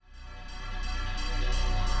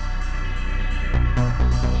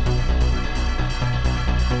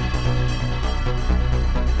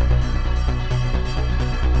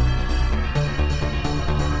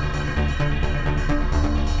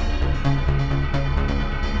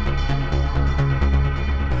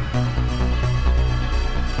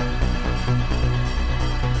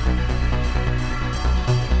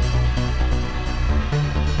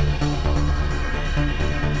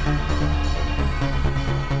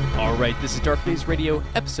right, this is Dark Days Radio,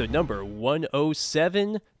 episode number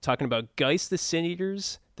 107, talking about Geist the Sin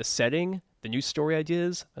Eaters, the setting, the new story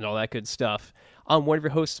ideas, and all that good stuff. I'm one of your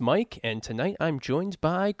hosts, Mike, and tonight I'm joined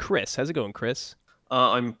by Chris. How's it going, Chris?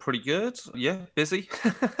 I'm pretty good. Yeah, busy.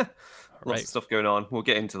 Lots of stuff going on. We'll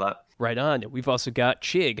get into that. Right on. We've also got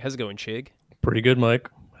Chig. How's it going, Chig? Pretty good, Mike.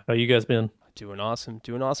 How you guys been? Doing awesome.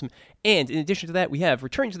 And in addition to that, we have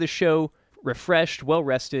returning to the show, refreshed,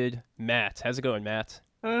 well-rested, Matt. How's it going, Matt?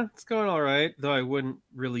 It's going all right, though I wouldn't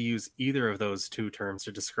really use either of those two terms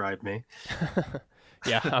to describe me.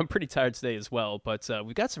 Yeah, I'm pretty tired today as well, but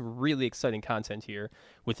we've got some really exciting content here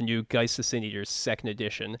with the new Geist the Sin Eaters 2nd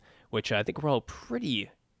edition, which I think we're all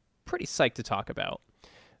pretty psyched to talk about.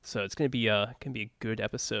 So it's going to be a good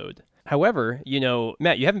episode. However,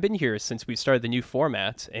 Matt, you haven't been here since we started the new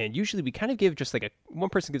format, and usually we kind of give just one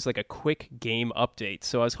person gives a quick game update.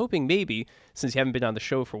 So I was hoping maybe, since you haven't been on the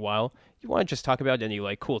show for a while, you want to just talk about any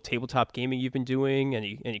cool tabletop gaming you've been doing,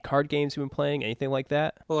 any card games you've been playing, anything like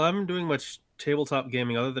that? Well, I haven't doing much tabletop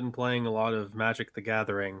gaming other than playing a lot of Magic the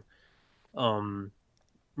Gathering.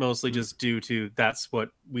 Mostly just due to that's what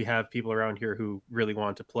we have people around here who really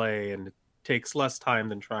want to play, and it takes less time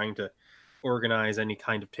than trying to organize any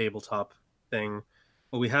kind of tabletop thing.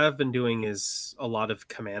 What we have been doing is a lot of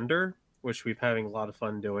Commander, which we've having a lot of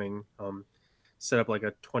fun doing. Set up a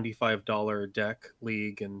 $25 deck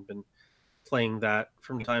league and been playing that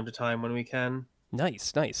from time to time when we can.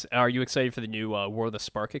 Nice. Are you excited for the new War of the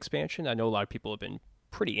Spark expansion? I know a lot of people have been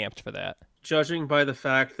pretty amped for that. Judging by the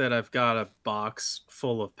fact that I've got a box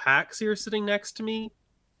full of packs here sitting next to me,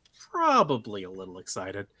 probably a little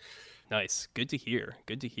excited. Nice. Good to hear.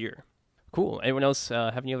 Cool. Anyone else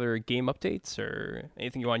have any other game updates or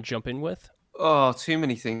anything you want to jump in with? Oh, too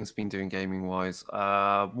many things been doing gaming-wise.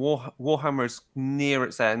 Warhammer is near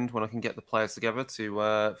its end when I can get the players together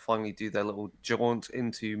to finally do their little jaunt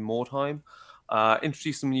into Mordheim.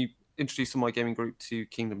 Introduce some of my gaming group to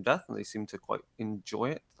Kingdom Death, and they seem to quite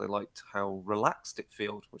enjoy it. They liked how relaxed it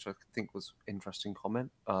felt, which I think was an interesting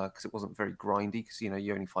comment, because it wasn't very grindy, because,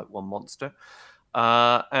 you only fight one monster.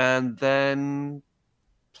 And then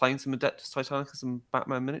playing some Adeptus Titanicus and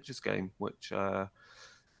Batman Miniatures game, which Adeptus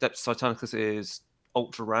Titanicus is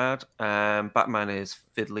ultra rad, and Batman is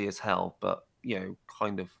fiddly as hell, but,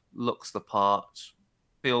 kind of looks the part,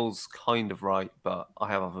 feels kind of right, but I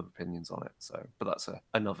have other opinions on it. But that's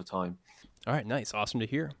another time. All right, nice. Awesome to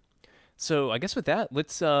hear. So I guess with that,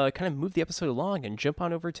 let's kind of move the episode along and jump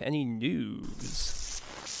on over to any news.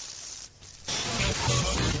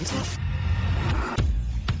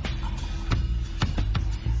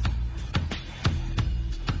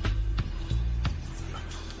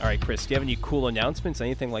 All right, Chris, do you have any cool announcements,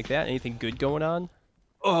 anything like that? Anything good going on?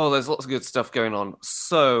 Oh, there's lots of good stuff going on.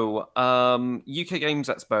 So, UK Games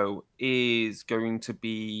Expo is going to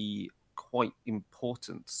be quite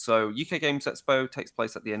important. So, UK Games Expo takes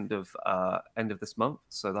place at the end of this month.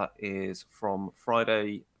 So that is from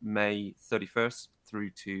Friday, May 31st through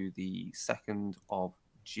to the 2nd of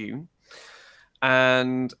June.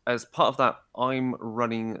 And as part of that, I'm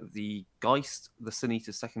running the Geist, the Sin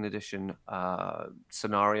Eater 2nd edition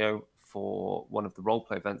scenario for one of the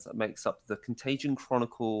roleplay events that makes up the Contagion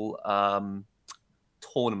Chronicle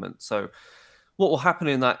tournament. So what will happen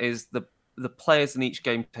in that is the players in each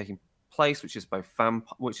game taking place, which is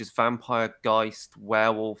Vampire, Geist,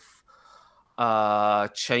 Werewolf,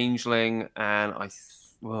 Changeling, and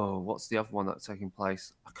what's the other one that's taking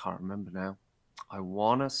place? I can't remember now. I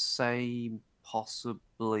want to say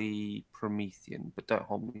possibly Promethean, but don't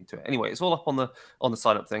hold me to it. Anyway, it's all up on the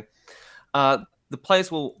sign-up thing. The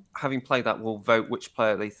players having played that, will vote which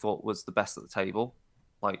player they thought was the best at the table,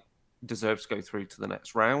 deserves to go through to the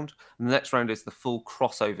next round. And the next round is the full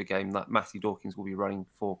crossover game that Matthew Dawkins will be running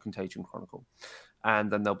for Contagion Chronicle.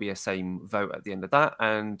 And then there'll be a same vote at the end of that.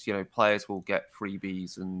 And, players will get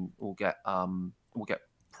freebies and will get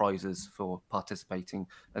prizes for participating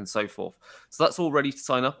and so forth. So that's all ready to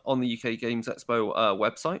sign up on the UK Games Expo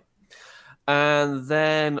website. And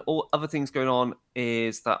then all other things going on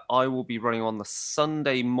is that I will be running on the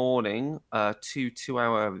Sunday morning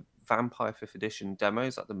 2-hour Vampire 5th Edition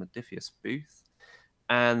demos at the Modiphius booth.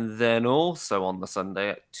 And then also on the Sunday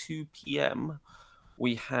at 2 p.m,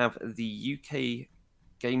 we have the UK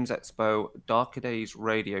Games Expo Darker Days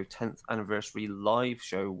Radio 10th Anniversary live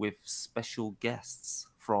show with special guests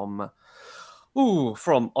from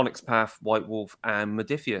Onyx Path, White Wolf, and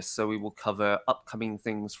Modiphius. So we will cover upcoming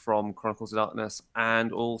things from Chronicles of Darkness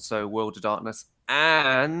and also World of Darkness.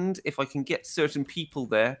 And if I can get certain people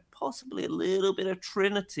there, possibly a little bit of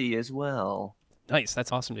Trinity as well. Nice.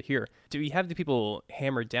 That's awesome to hear. Do we have the people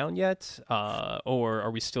hammered down yet? Or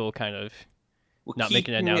are we still kind of We're Not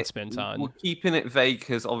making an keeping announcement We're on. keeping it vague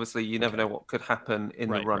because obviously you never know what could happen in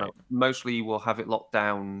the Right, run-up. right. Mostly we'll have it locked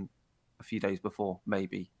down a few days before,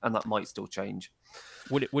 maybe, and that might still change.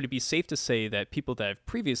 Would it be safe to say that people that have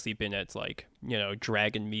previously been at like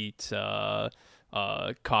Dragon Meat,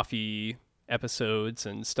 coffee episodes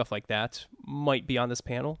and stuff like that might be on this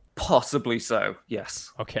panel? Possibly so,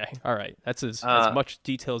 yes. Okay, all right. That's as Uh, much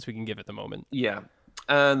detail as we can give at the moment. Yeah.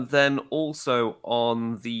 And then also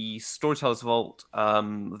on the Storyteller's Vault,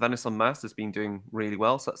 Venice Unmasked has been doing really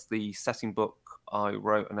well. So that's the setting book I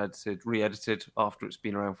wrote and re-edited after it's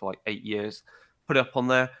been around for like 8 years. Put it up on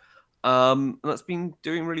there. And that's been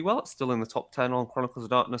doing really well. It's still in the top 10 on Chronicles of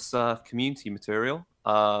Darkness community material.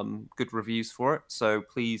 Good reviews for it. So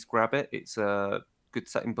please grab it. It's a good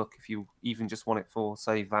setting book if you even just want it for,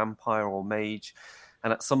 say, vampire or mage.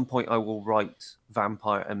 And at some point I will write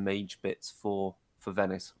vampire and mage bits for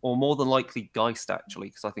Venice, or more than likely Geist, actually,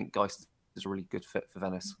 because I think Geist is a really good fit for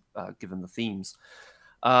Venice, given the themes.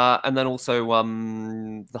 And then also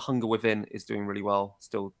The Hunger Within is doing really well,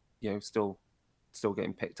 still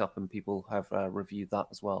getting picked up, and people have reviewed that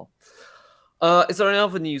as well. Is there any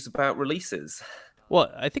other news about releases?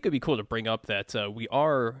 Well, I think it'd be cool to bring up that we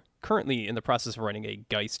are currently in the process of running a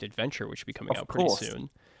Geist adventure, which will be coming Of out pretty course.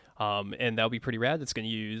 soon. And that'll be pretty rad. It's going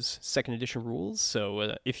to use second edition rules.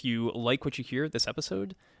 So if you like what you hear this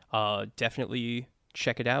episode, definitely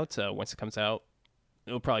check it out once it comes out.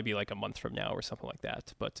 It'll probably be like a month from now or something like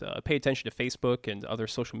that. But pay attention to Facebook and other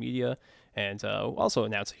social media. And we'll also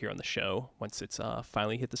announce it here on the show once it's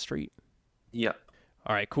finally hit the street. Yeah.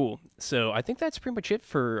 All right, cool. So I think that's pretty much it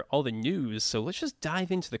for all the news. So let's just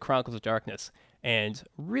dive into the Chronicles of Darkness and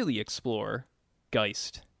really explore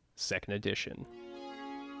Geist 2nd Edition.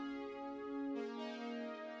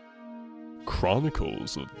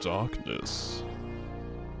 Chronicles of Darkness.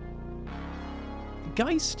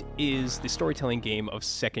 Geist is the storytelling game of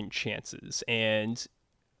second chances, and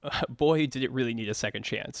boy, did it really need a second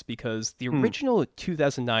chance, because the original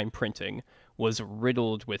 2009 printing was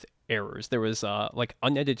riddled with errors. There was like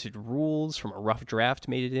unedited rules from a rough draft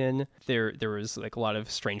made it in. There was like a lot of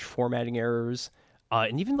strange formatting errors.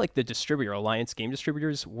 And even like the distributor, Alliance Game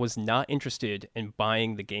Distributors, was not interested in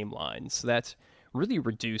buying the game line. So that really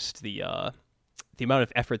reduced the amount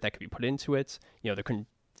of effort that could be put into it. There couldn't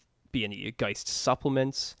be any Geist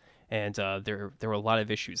supplements, and there were a lot of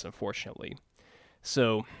issues, unfortunately.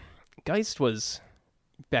 So Geist was,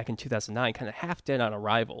 back in 2009, kind of half dead on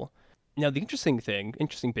arrival. Now, the interesting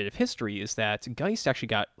bit of history is that Geist actually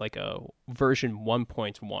got like a version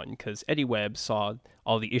 1.1 because Eddie Webb saw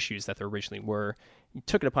all the issues that there originally were. He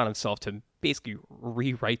took it upon himself to basically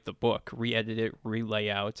rewrite the book, re-edit it, relay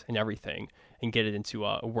out, and everything, and get it into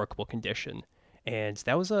a workable condition. And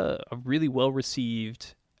that was a really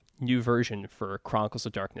well-received new version for Chronicles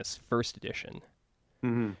of Darkness 1st Edition.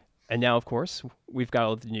 Mm-hmm. And now, of course, we've got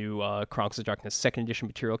all the new Chronicles of Darkness 2nd Edition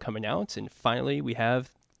material coming out, and finally we have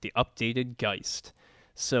the updated Geist.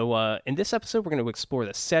 So in this episode, we're going to explore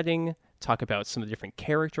the setting, talk about some of the different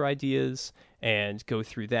character ideas, and go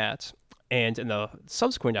through that. And in the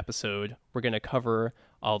subsequent episode, we're going to cover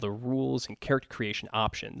all the rules and character creation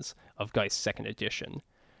options of Geist 2nd Edition.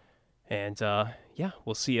 And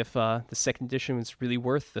we'll see if the 2nd Edition was really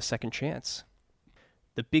worth the second chance.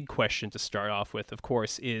 The big question to start off with, of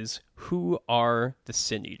course, is who are the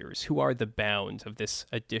Sin Eaters? Who are the bound of this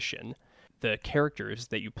edition? The characters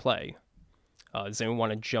that you play. Does anyone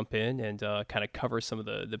want to jump in and kind of cover some of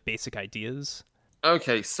the basic ideas?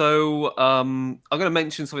 Okay, so I'm going to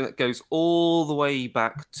mention something that goes all the way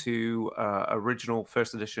back to original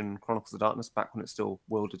 1st edition Chronicles of Darkness, back when it's still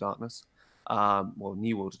World of Darkness.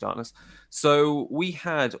 New World of Darkness. So we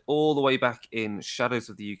had all the way back in Shadows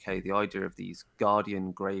of the UK the idea of these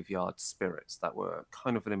guardian graveyard spirits that were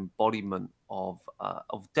kind of an embodiment of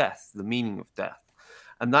death, the meaning of death.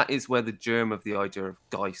 And that is where the germ of the idea of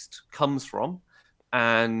Geist comes from.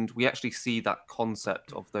 And we actually see that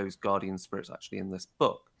concept of those guardian spirits actually in this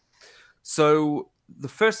book. So the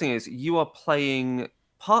first thing is you are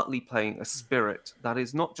partly playing a spirit that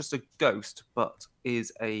is not just a ghost, but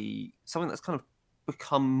is something that's kind of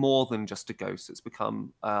become more than just a ghost. It's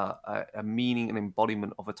become a meaning and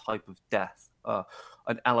embodiment of a type of death,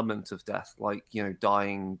 an element of death, like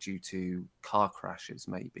dying due to car crashes,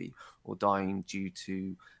 maybe, or dying due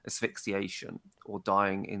to asphyxiation, or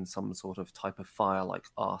dying in some sort of type of fire, like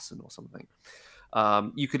arson or something.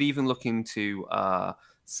 You could even look into,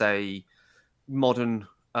 say, modern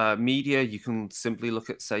media. You can simply look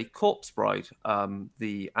at, say, Corpse Bride,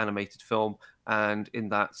 the animated film, and in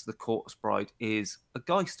that, the Corpse Bride is a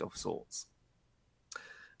Geist of sorts.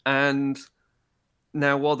 And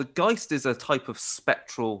now, while the Geist is a type of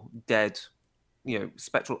spectral dead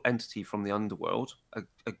spectral entity from the underworld,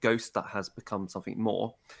 a ghost that has become something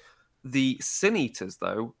more. The Sin Eaters,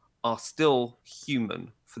 though, are still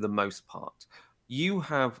human for the most part. You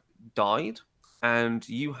have died, and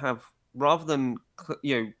you have, rather than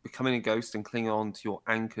becoming a ghost and clinging on to your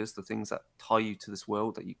anchors, the things that tie you to this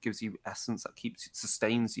world, that gives you essence, that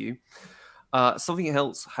sustains you. Something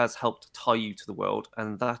else has helped tie you to the world,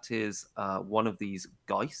 and that is one of these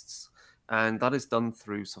Geists, and that is done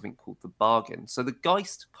through something called the bargain. So the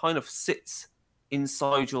Geist kind of sits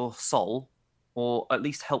inside your soul, or at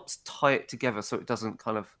least helps tie it together so it doesn't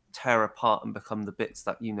kind of tear apart and become the bits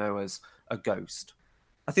that you know as a ghost.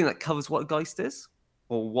 I think that covers what a Geist is,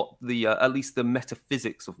 or what the at least the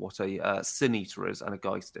metaphysics of what a Sin Eater is and a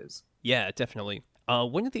Geist is. Yeah, definitely.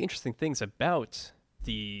 One of the interesting things about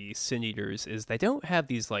the Sin Eaters is they don't have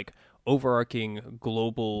these like overarching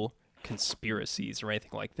global conspiracies or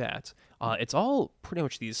anything like that. It's all pretty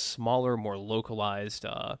much these smaller, more localized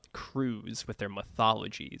crews with their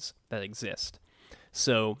mythologies that exist.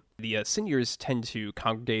 So the Sin Eaters tend to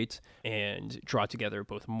congregate and draw together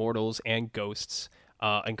both mortals and ghosts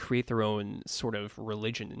and create their own sort of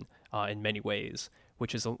religion in many ways,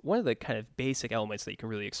 which is one of the kind of basic elements that you can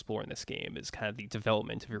really explore in this game, is kind of the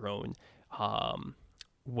development of your own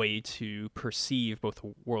way to perceive both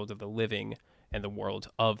the world of the living and the world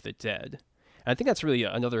of the dead. And I think that's really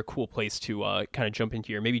another cool place to kind of jump into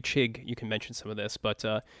here. Maybe Chig, you can mention some of this, but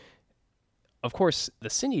of course, the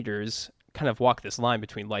Sin Eaters kind of walk this line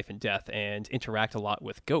between life and death and interact a lot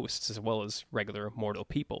with ghosts as well as regular mortal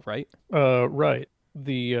people, right? Right.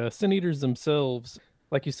 The Sin Eaters themselves,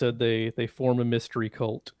 like you said, they form a mystery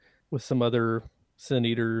cult with some other Sin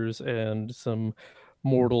Eaters and some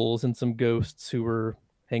mortals and some ghosts who were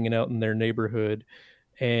hanging out in their neighborhood.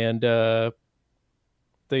 And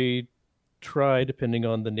they try, depending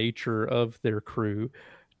on the nature of their crew,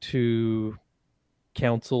 to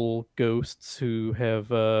counsel ghosts who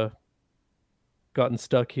have gotten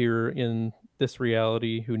stuck here in this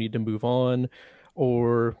reality, who need to move on,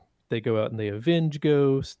 or they go out and they avenge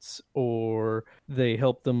ghosts, or they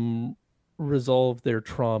help them resolve their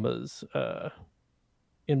traumas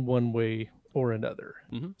in one way or another.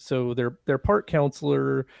 Mm-hmm. So they're part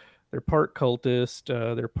counselor, they're part cultist,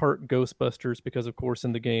 they're part Ghostbusters, because of course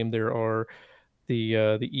in the game there are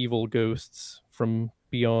the evil ghosts from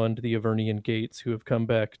beyond the Avernian gates who have come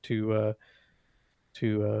back to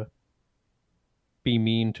be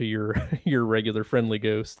mean to your regular friendly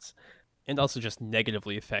ghosts, and also just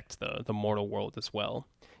negatively affect the mortal world as well.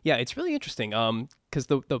 Yeah, it's really interesting because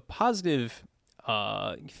the positive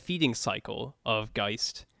feeding cycle of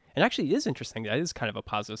Geist, and actually it is interesting, that is kind of a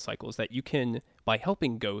positive cycle, is that you can, by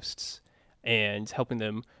helping ghosts and helping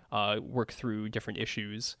them work through different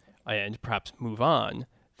issues and perhaps move on,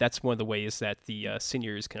 that's one of the ways that the Sin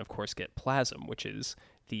Eaters can of course get plasm, which is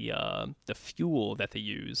the fuel that they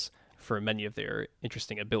use for many of their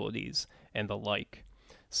interesting abilities and the like.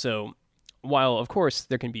 So while of course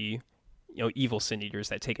there can be evil Sin Eaters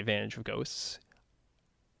that take advantage of ghosts,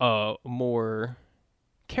 a more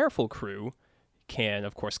careful crew can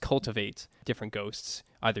of course cultivate different ghosts,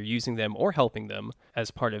 either using them or helping them as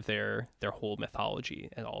part of their whole mythology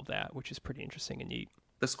and all of that, which is pretty interesting and neat.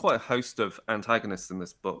 There's quite a host of antagonists in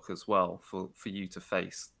this book as well for you to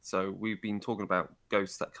face. So we've been talking about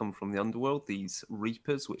ghosts that come from the underworld, these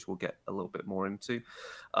Reapers, which we'll get a little bit more into.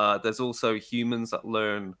 There's also humans that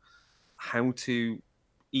learn how to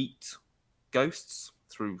eat ghosts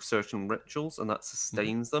through certain rituals, and that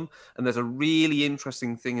sustains them. And there's a really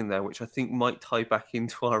interesting thing in there, which I think might tie back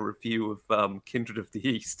into our review of Kindred of the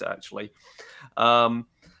East, actually. And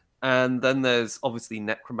then there's obviously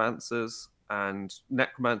necromancers, and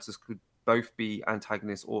necromancers could both be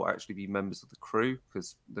antagonists or actually be members of the crew,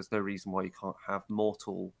 because there's no reason why you can't have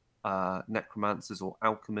mortal necromancers or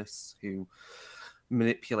alchemists who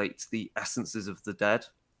manipulate the essences of the dead.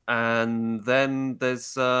 And then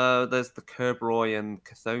there's the Kerberoi and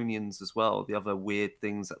Chthonians as well, the other weird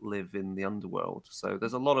things that live in the underworld. So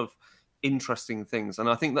there's a lot of interesting things, and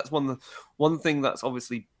I think that's one thing that's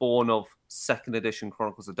obviously born of second edition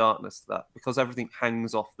Chronicles of Darkness, that because everything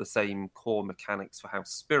hangs off the same core mechanics for how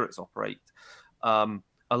spirits operate, a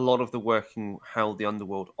lot of the working how the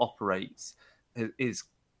underworld operates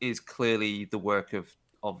is clearly the work of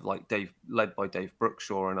like led by Dave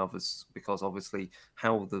Brookshaw and others, because obviously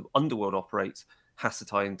how the underworld operates has to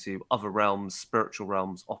tie into other realms, spiritual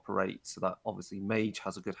realms operate, so that obviously Mage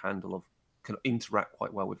has a good handle of, can interact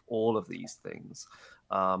quite well with all of these things.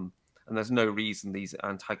 And there's no reason these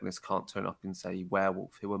antagonists can't turn up in, say,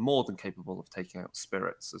 Werewolf, who are more than capable of taking out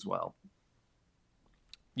spirits as well.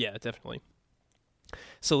 Yeah, definitely.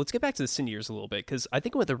 So let's get back to the Sin Eaters a little bit, because I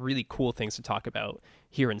think one of the really cool things to talk about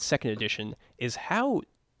here in second edition is how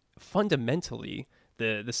fundamentally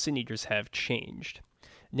the Sin Eaters have changed.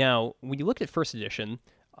 Now, when you look at first edition,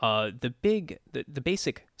 the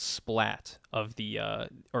basic splat of the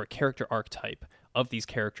or character archetype of these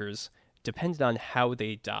characters depended on how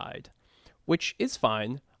they died, which is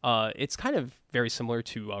fine. It's kind of very similar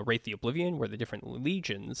to Wraith the Oblivion, where the different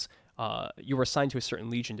legions, you were assigned to a certain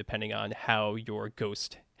legion depending on how your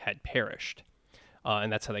ghost had perished.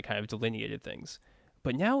 And that's how they kind of delineated things.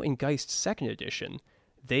 But now in Geist 2nd edition,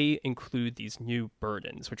 they include these new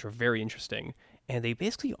burdens, which are very interesting. And they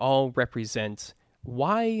basically all represent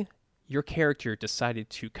why your character decided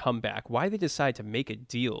to come back, why they decided to make a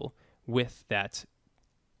deal with that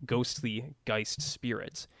ghostly Geist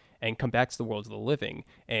spirit and come back to the world of the living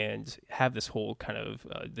and have this whole kind of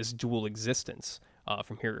this dual existence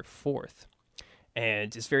from here forth.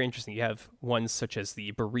 And it's very interesting. You have ones such as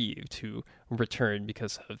the bereaved who return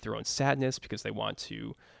because of their own sadness, because they want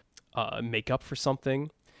to make up for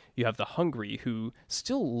something. You have the hungry who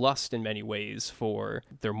still lust in many ways for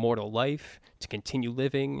their mortal life, to continue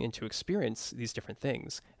living and to experience these different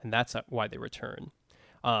things. And that's why they return.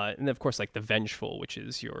 And then, of course, like the vengeful, which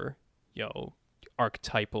is your,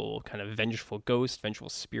 archetypal kind of vengeful ghost, vengeful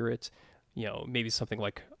spirit, maybe something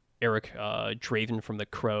like Eric Draven from The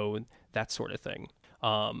Crow, that sort of thing.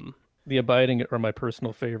 The Abiding are my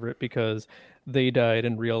personal favorite because they died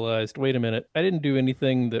and realized, wait a minute, I didn't do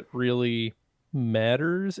anything that really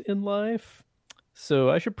matters in life, so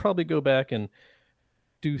I should probably go back and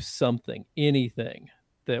do something, anything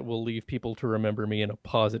that will leave people to remember me in a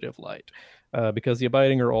positive light. Because the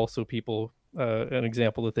Abiding are also people, an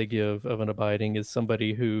example that they give of an Abiding is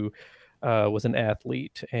somebody who was an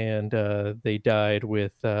athlete and they died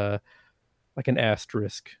with like an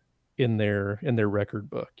asterisk in their record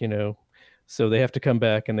book, so they have to come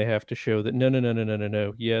back and they have to show that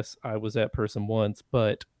no, yes, I was that person once,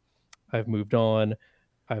 but I've moved on,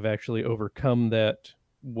 I've actually overcome that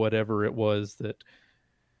whatever it was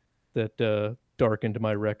that darkened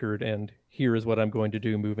my record, and here is what I'm going to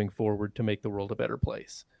do moving forward to make the world a better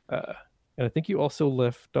place. And I think you also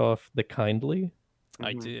left off the kindly.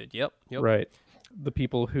 I did. Yep. Right. The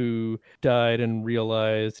people who died and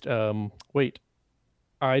realized, wait,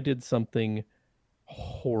 I did something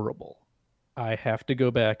horrible. I have to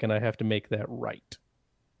go back and I have to make that right.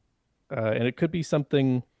 And it could be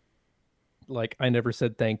something like I never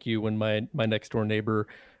said thank you when my next door neighbor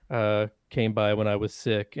came by when I was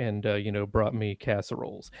sick and brought me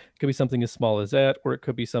casseroles. It could be something as small as that, or it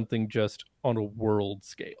could be something just on a world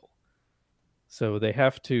scale. So they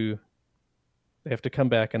have to come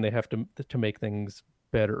back and they have to make things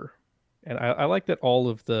better. And I like that all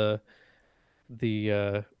of the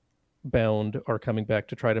bound are coming back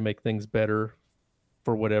to try to make things better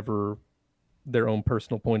for whatever their own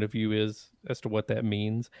personal point of view is as to what that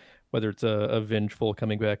means, whether it's a vengeful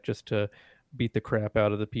coming back just to beat the crap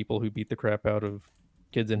out of the people who beat the crap out of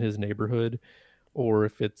kids in his neighborhood, or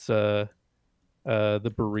if it's the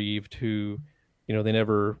bereaved who, they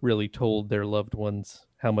never really told their loved ones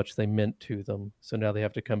how much they meant to them, so now they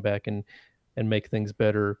have to come back and make things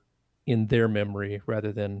better in their memory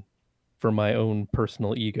rather than for my own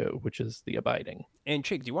personal ego, which is the Abiding. And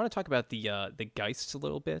Jake, do you want to talk about the Geists a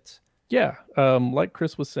little bit? Yeah, like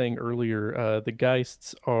Chris was saying earlier, the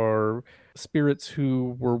Geists are spirits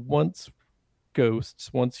who were once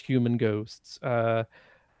ghosts, once human ghosts,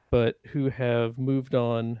 but who have moved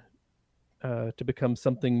on to become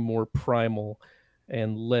something more primal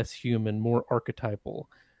and less human, more archetypal.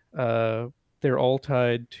 They're all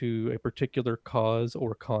tied to a particular cause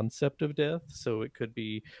or concept of death. So it could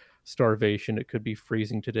be starvation, it could be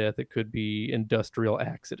freezing to death, it could be industrial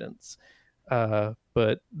accidents.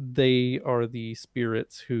 But they are the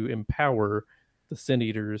spirits who empower the Sin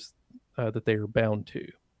Eaters that they are bound to.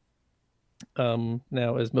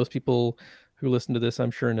 Now, as most people who listen to this,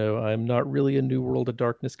 I'm sure know, I'm not really a New World of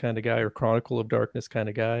Darkness kind of guy or Chronicle of Darkness kind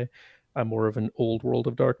of guy. I'm more of an Old World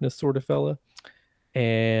of Darkness sort of fella.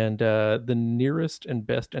 And the nearest and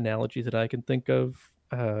best analogy that I can think of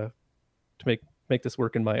to make this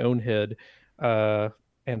work in my own head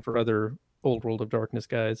and for other Old World of Darkness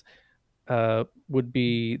guys would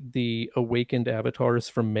be the awakened avatars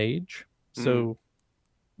from Mage. So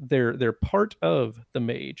they're part of the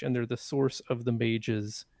Mage and they're the source of the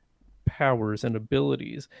Mage's powers and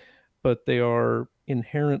abilities, but they are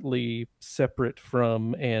inherently separate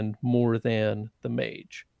from and more than the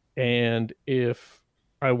Mage. And if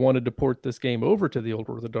I wanted to port this game over to the Old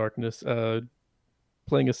World of Darkness,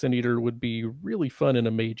 playing a Sin Eater would be really fun in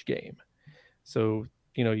a Mage game. So,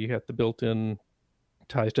 you have the built-in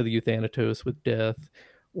ties to the Euthanatos with death,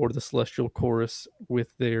 or the Celestial Chorus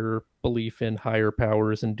with their belief in higher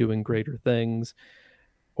powers and doing greater things,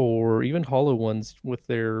 or even Hollow Ones with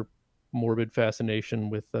their morbid fascination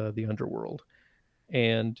with the underworld.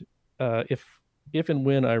 And if and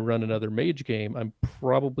when I run another mage game, I'm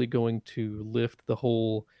probably going to lift the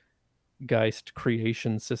whole Geist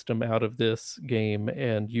creation system out of this game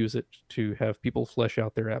and use it to have people flesh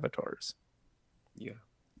out their avatars. Yeah.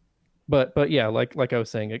 But yeah, like I was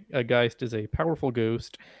saying, a Geist is a powerful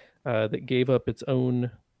ghost that gave up its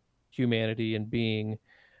own humanity and being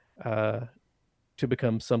to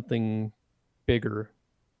become something bigger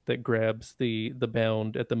that grabs the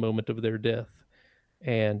bound at the moment of their death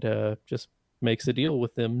and just makes a deal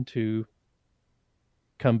with them to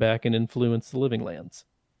come back and influence the living lands.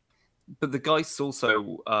 But the Geists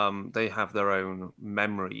also, they have their own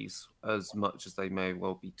memories as much as they may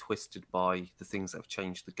well be twisted by the things that have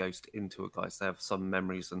changed the ghost into a Geist. They have some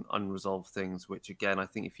memories and unresolved things, which again, I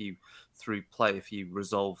think if you, through play, if you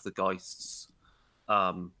resolve the Geist's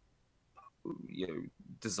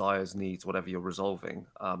desires, needs, whatever you're resolving,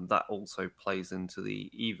 that also plays into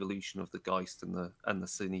the evolution of the Geist and the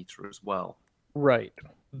Sin Eater as well. Right.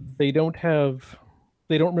 They don't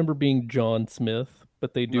remember being John Smith,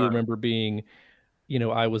 but they do remember being,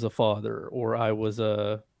 I was a father, or I was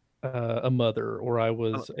a mother, or I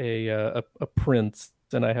was a prince,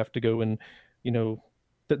 and I have to go and,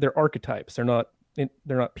 they're archetypes. They're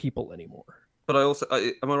not people anymore. But I also,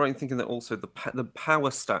 am I right in thinking that also the power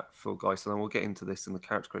stat for Geist, and then we'll get into this in the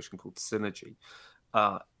character creation called Synergy,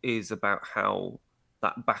 is about how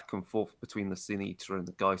that back and forth between the Sin Eater and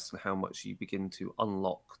the Geist, and how much you begin to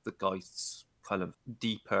unlock the Geist's kind of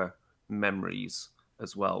deeper memories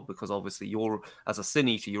as well. Because obviously, as a Sin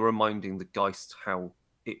Eater, you're reminding the Geist how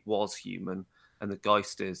it was human, and the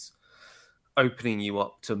Geist is opening you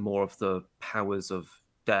up to more of the powers of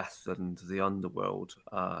death and the underworld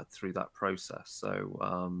through that process.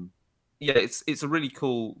 So yeah, it's a really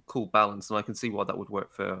cool balance, and I can see why that would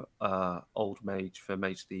work for old mage, for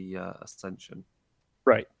Mage the Ascension.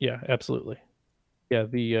 Right. Yeah, absolutely. Yeah,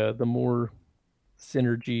 the more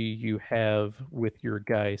synergy you have with your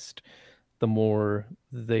Geist, the more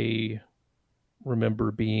they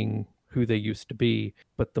remember being who they used to be,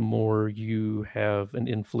 but the more you have an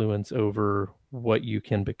influence over what you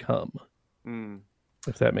can become.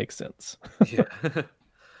 If that makes sense. Yeah.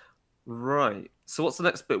 Right. So what's the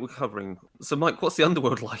next bit we're covering? So Mike, what's the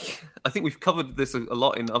underworld like? I think we've covered this a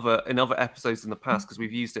lot in other episodes in the past, because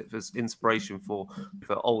we've used it as inspiration for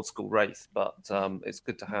old school Wraith, but it's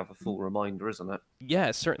good to have a full reminder, isn't it? Yeah,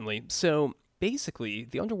 certainly. So basically,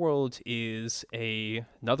 the underworld is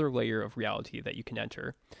another layer of reality that you can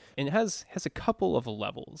enter, and it has a couple of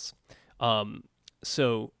levels.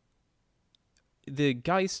 So the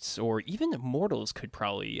Geists, or even mortals, could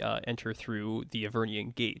probably enter through the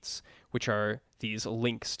Avernian Gates, which are these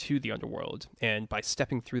links to the underworld. And by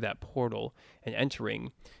stepping through that portal and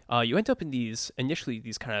entering, you end up in these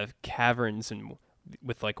kind of caverns and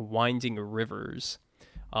with like winding rivers,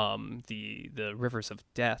 the rivers of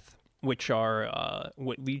death, which are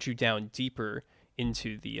what lead you down deeper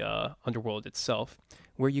into the underworld itself,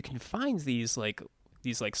 where you can find these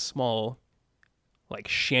small, like,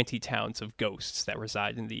 shanty towns of ghosts that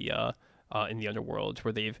reside in the underworld,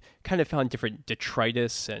 where they've kind of found different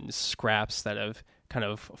detritus and scraps that have kind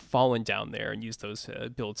of fallen down there and used those to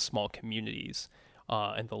build small communities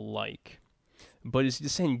and the like. But as you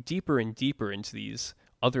descend deeper and deeper into these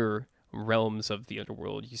other realms of the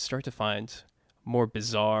underworld, you start to find more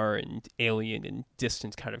bizarre and alien and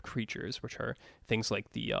distant kind of creatures, which are things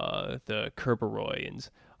like the Kerberoi and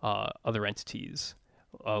other entities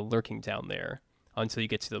lurking down there, until you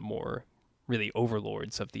get to the more really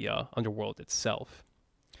overlords of the underworld itself.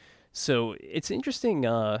 So it's an interesting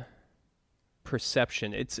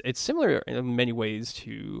perception. It's similar in many ways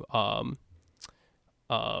to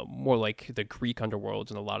more like the Greek underworld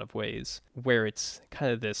in a lot of ways, where it's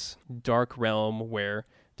kind of this dark realm where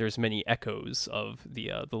there's many echoes of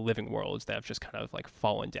the living worlds that have just kind of like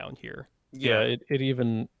fallen down here. Yeah,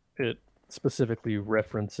 it specifically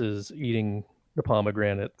references eating the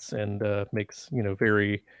pomegranates and makes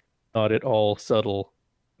very not at all subtle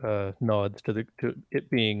nods to it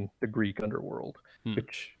being the Greek underworld,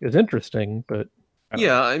 which is interesting. But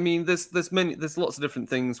I mean, there's lots of different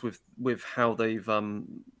things with how they've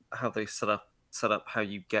they set up how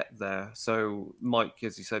you get there. So Mike,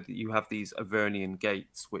 as you said, you have these Avernian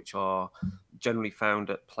gates, which are generally found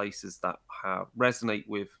at places that resonate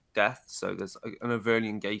with death. So there's an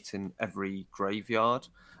Avernian gate in every graveyard.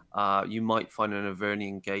 You might find an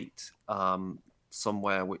Avernian gate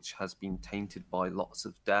somewhere which has been tainted by lots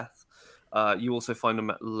of death. You also find them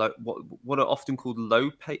at what are often called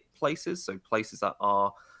low places, so places that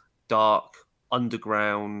are dark,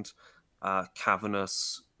 underground,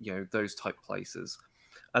 cavernous, those type places.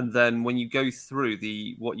 And then when you go through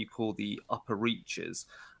what you call the upper reaches,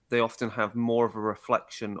 they often have more of a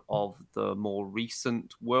reflection of the more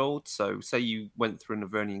recent world. So say you went through an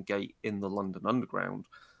Avernian Gate in the London Underground,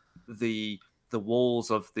 the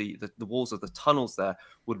walls of the walls of the tunnels there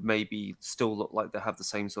would maybe still look like they have the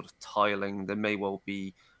same sort of tiling. There may well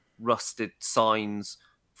be rusted signs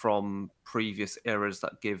from previous eras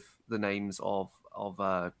that give the names of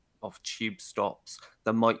tube stops.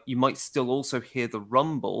 You might still also hear the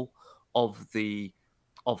rumble of the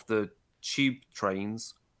tube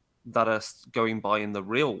trains that are going by in the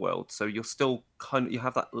real world. So you're still you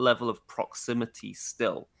have that level of proximity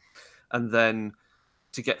still. And then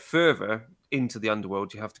to get further into the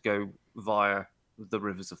underworld, you have to go via the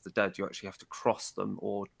rivers of the dead. You actually have to cross them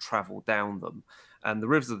or travel down them. And the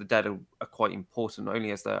rivers of the dead are quite important, not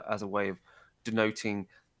only as a way of denoting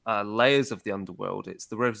layers of the underworld. It's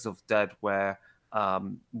the rivers of dead where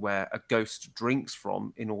a ghost drinks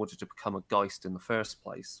from in order to become a geist in the first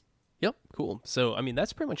place. Yep, cool. So, I mean,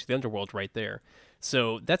 that's pretty much the underworld right there.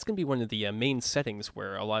 So that's going to be one of the main settings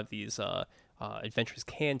where a lot of these adventures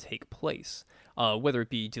can take place, whether it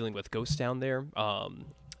be dealing with ghosts down there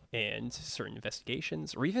and certain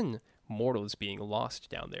investigations, or even mortals being lost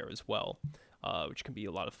down there as well, which can be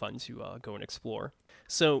a lot of fun to go and explore.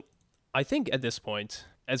 So I think at this point,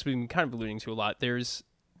 as we've been kind of alluding to a lot,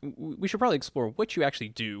 we should probably explore what you actually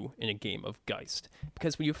do in a game of Geist.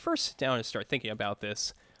 Because when you first sit down and start thinking about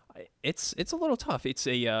this, it's a little tough. It's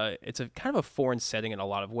a kind of a foreign setting in a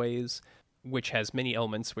lot of ways, which has many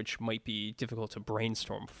elements which might be difficult to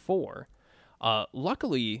brainstorm for.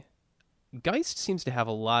 Luckily, Geist seems to have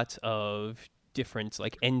a lot of different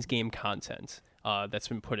end game content that's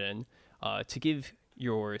been put in to give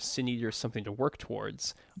your Sin Eaters something to work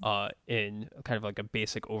towards in kind of like a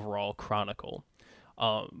basic overall chronicle.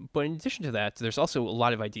 But in addition to that, there's also a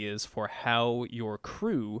lot of ideas for how your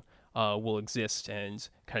crew will exist and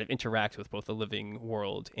kind of interact with both the living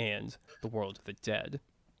world and the world of the dead.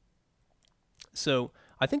 So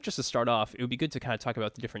I think just to start off, it would be good to kind of talk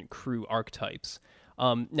about the different crew archetypes.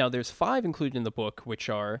 Now, there's 5 included in the book, which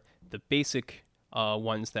are the basic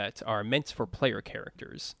ones that are meant for player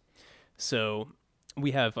characters. So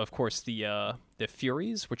we have, of course, the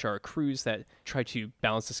Furies, which are crews that try to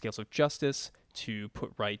balance the scales of justice to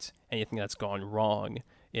put right anything that's gone wrong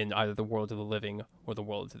in either the world of the living or the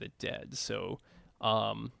world of the dead. So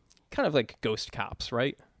kind of like ghost cops,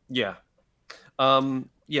 right? Yeah.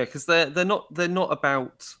 Because they're not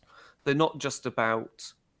just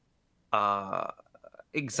about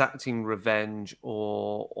exacting revenge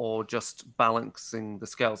or just balancing the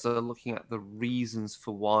scales. They're looking at the reasons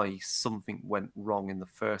for why something went wrong in the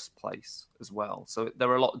first place as well. So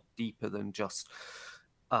they're a lot deeper than just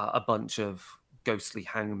a bunch of ghostly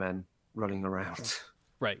hangmen running around.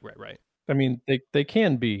 Right. I mean, they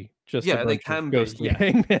can be just a bunch of ghostly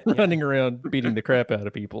hangmen running around beating the crap out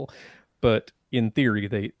of people, but in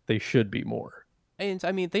theory, they should be more. And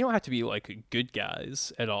I mean, they don't have to be like good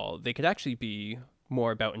guys at all. They could actually be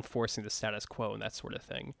more about enforcing the status quo and that sort of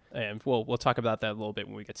thing. And we'll talk about that a little bit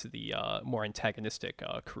when we get to the more antagonistic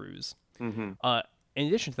crews. Mm-hmm. In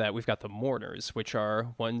addition to that, we've got the mourners, which are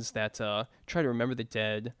ones that try to remember the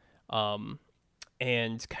dead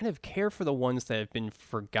and kind of care for the ones that have been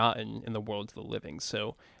forgotten in the world of the living.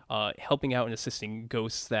 So helping out and assisting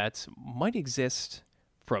ghosts that might exist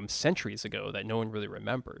from centuries ago that no one really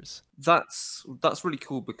remembers. That's really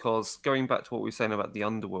cool, because going back to what we were saying about the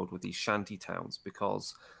underworld with these shanty towns,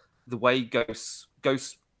 because the way ghosts,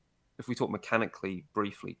 if we talk mechanically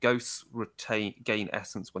briefly, ghosts gain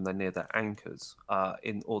essence when they're near their anchors,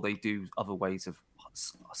 or they do other ways of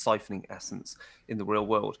siphoning essence in the real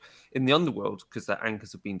world. In the underworld, because their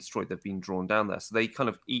anchors have been destroyed, they've been drawn down there, so they kind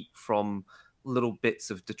of eat from little bits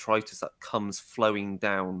of detritus that comes flowing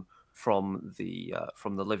down from the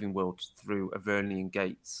living world through Avernian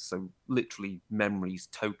gates. So literally memories,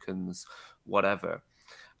 tokens, whatever.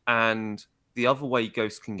 And the other way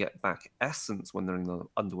ghosts can get back essence when they're in the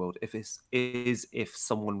underworld is if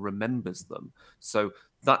someone remembers them. So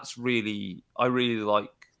I really like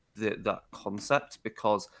that concept,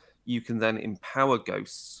 because you can then empower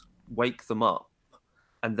ghosts, wake them up,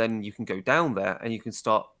 and then you can go down there and you can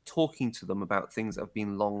start talking to them about things that have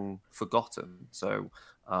been long forgotten. So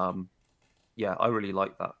I really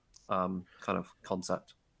like that kind of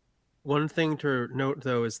concept. One thing to note,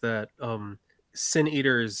 though, is that Sin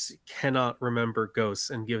Eaters cannot remember ghosts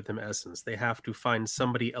and give them essence. They have to find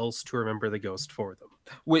somebody else to remember the ghost for them.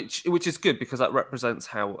 Which is good because that represents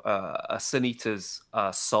how a Sin Eater's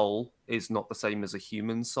soul is not the same as a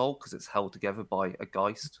human soul because it's held together by a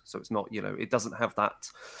Geist. So it's not, it doesn't have that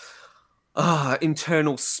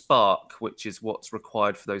internal spark, which is what's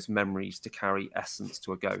required for those memories to carry essence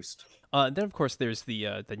to a ghost. Then, of course, there's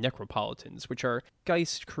the Necropolitans, which are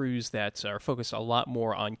Geist crews that are focused a lot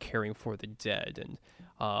more on caring for the dead and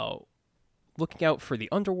looking out for the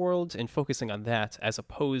underworld and focusing on that as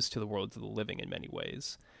opposed to the world of the living in many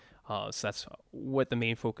ways. So that's what the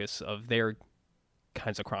main focus of their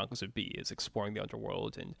kinds of chronicles would be, is exploring the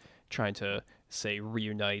underworld and trying to, say,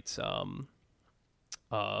 reunite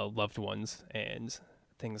loved ones and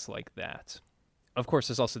things like that. Of course,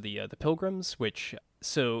 there's also the pilgrims, which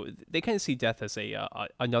so they kind of see death as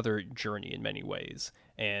another journey in many ways,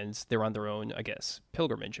 and they're on their own, I guess,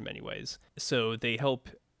 pilgrimage in many ways. So they help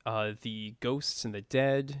the ghosts and the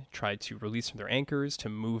dead try to release from their anchors to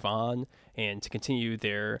move on and to continue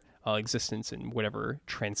their existence in whatever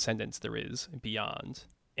transcendence there is beyond.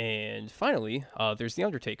 And finally, there's the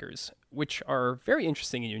Undertakers, which are very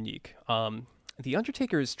interesting and unique. The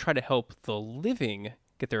Undertakers try to help the living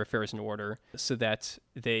get their affairs in order so that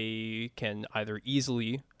they can either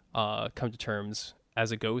easily come to terms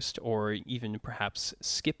as a ghost or even perhaps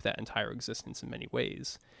skip that entire existence in many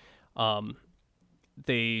ways.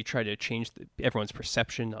 They try to change everyone's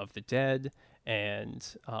perception of the dead and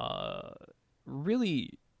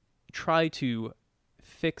really try to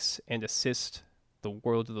fix and assist the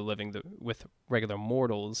world of the living with regular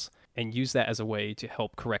mortals and use that as a way to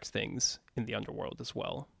help correct things in the underworld as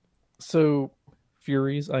well. So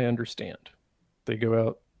Furies, I understand. They go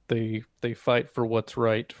out, they fight for what's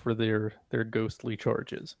right for their ghostly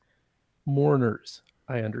charges. Mourners,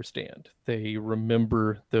 I understand. They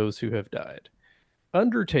remember those who have died.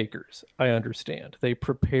 Undertakers, I understand. They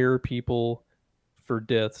prepare people for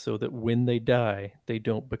death so that when they die, they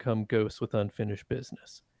don't become ghosts with unfinished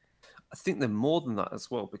business. I think they're more than that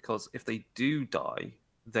as well, because if they do die,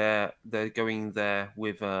 they're going there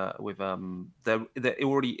with they're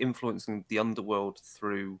already influencing the underworld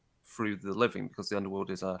through the living, because the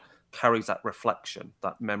underworld carries that reflection,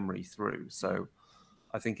 that memory through. So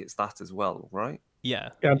I think it's that as well, right? Yeah,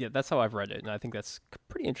 that's how I've read it, and I think that's a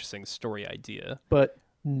pretty interesting story idea. But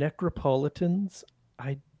Necropolitans,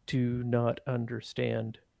 I do not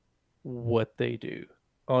understand what they do.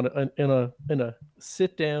 In a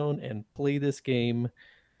sit down and play this game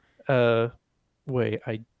way,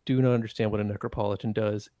 I do not understand what a Necropolitan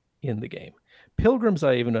does in the game. Pilgrims,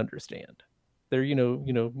 I even understand. They're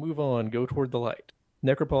move on, go toward the light.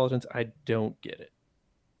 Necropolitans, I don't get it.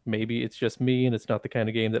 Maybe it's just me and it's not the kind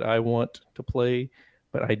of game that I want to play,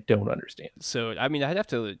 but I don't understand. So, I mean, I'd have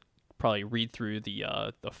to probably read through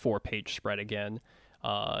the 4-page spread again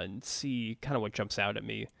and see kind of what jumps out at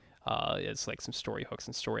me as like some story hooks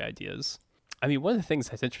and story ideas. I mean, one of the things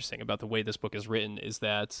that's interesting about the way this book is written is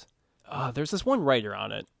that there's this one writer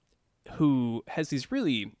on it who has these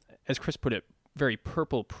really, as Chris put it, very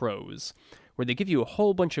purple prose, where they give you a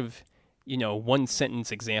whole bunch of,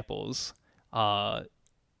 one-sentence examples,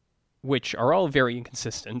 which are all very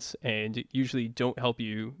inconsistent and usually don't help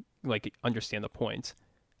you like understand the point.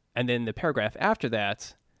 And then the paragraph after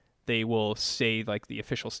that, they will say like the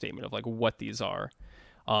official statement of like what these are,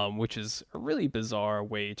 which is a really bizarre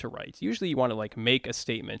way to write. Usually you want to like make a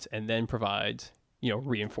statement and then provide,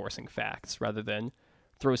 reinforcing facts rather than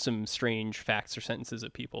throw some strange facts or sentences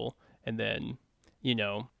at people and then,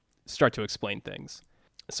 start to explain things.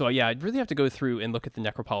 So yeah, I'd really have to go through and look at the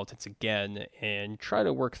Necropolitans again and try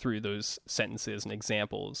to work through those sentences and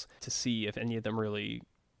examples to see if any of them really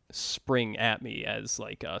spring at me as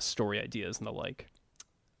like story ideas and the like.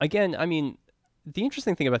 Again, I mean, the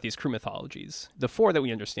interesting thing about these crew mythologies, the 4 that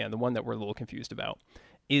we understand, the one that we're a little confused about,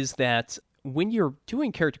 is that when you're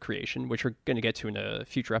doing character creation, which we're going to get to in a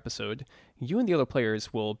future episode, you and the other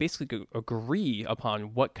players will basically agree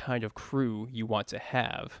upon what kind of crew you want to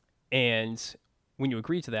have. And when you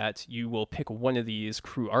agree to that, you will pick one of these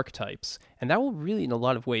crew archetypes, and that will really, in a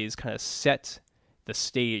lot of ways, kind of set the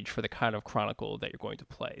stage for the kind of chronicle that you're going to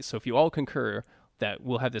play. So if you all concur that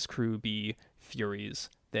we'll have this crew be Furies,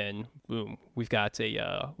 then boom, we've got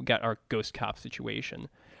our Ghost Cop situation.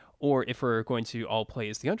 Or if we're going to all play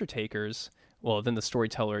as the Undertakers, well, then the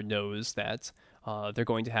storyteller knows that they're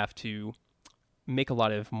going to have to make a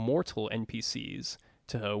lot of mortal NPCs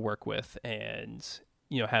to work with, and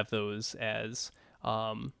have those as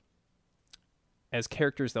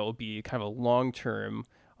characters that will be kind of a long-term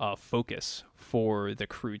focus for the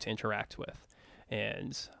crew to interact with.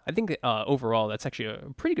 And I think overall that's actually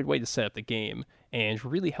a pretty good way to set up the game and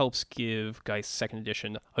really helps give Geist Second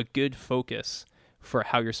Edition a good focus for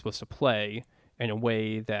how you're supposed to play in a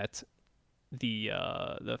way that the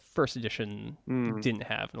first edition didn't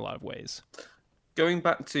have in a lot of ways. Going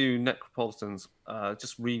back to Necropolitans,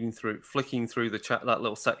 just flicking through the chat, that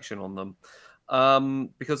little section on them,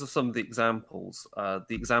 because of some of the examples, the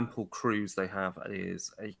example crews they have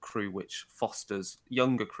is a crew which fosters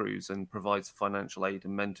younger crews and provides financial aid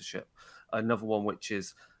and mentorship. Another one which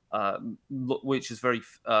is very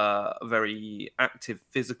very active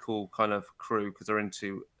physical kind of crew because they're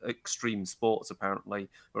into extreme sports apparently,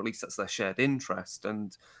 or at least that's their shared interest,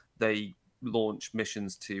 and they launch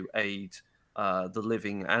missions to aid the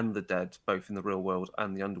living and the dead, both in the real world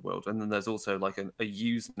and the underworld. And then there's also like a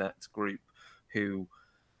Usenet group who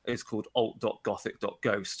is called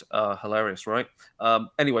alt.gothic.ghost. Hilarious, right?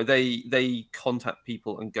 Anyway, they contact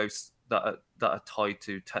people and ghosts that are tied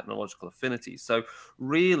to technological affinities. So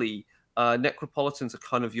really, Necropolitans are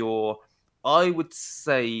kind of I would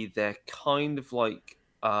say they're kind of like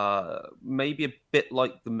maybe a bit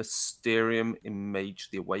like the Mysterium in Mage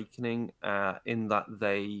the Awakening, in that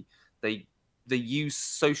they use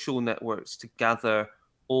social networks to gather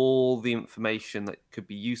all the information that could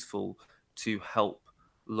be useful to help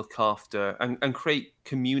look after and create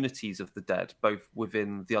communities of the dead, both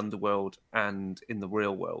within the underworld and in the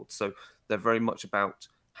real world. So they're very much about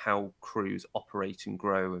how crews operate and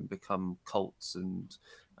grow and become cults and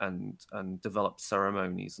develop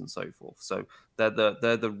ceremonies and so forth. So they're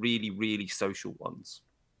the really, really social ones,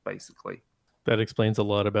 basically. That explains a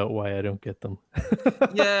lot about why I don't get them.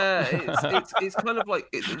 Yeah, it's kind of like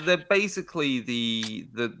they're basically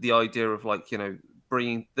the idea of like, you know,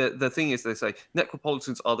 bringing the thing is, they say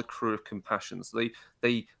Necropolitans are the crew of compassion. So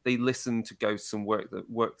they listen to ghosts and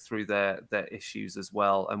work through their issues as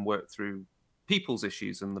well, and work through people's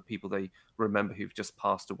issues and the people they remember who've just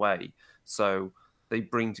passed away. So they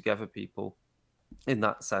bring together people in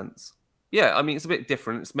that sense. Yeah, I mean, it's a bit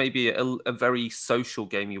different. It's maybe a very social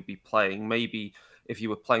game you'll be playing. Maybe if you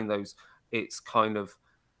were playing those, it's kind of,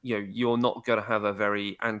 you know, you're not going to have a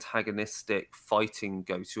very antagonistic fighting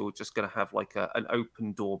ghost. You're just going to have like an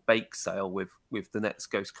open door bake sale with the next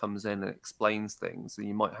ghost comes in and explains things. And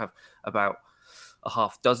you might have about a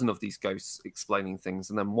half dozen of these ghosts explaining things.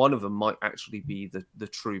 And then one of them might actually be the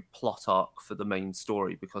true plot arc for the main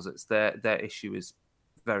story, because it's their issue is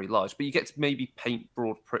very large. But you get to maybe paint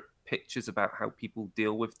broad pictures about how people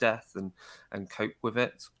deal with death and cope with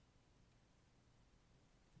it.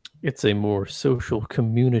 It's a more social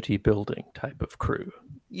community building type of crew.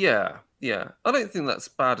 Yeah. I don't think that's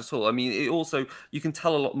bad at all. I mean, it also, you can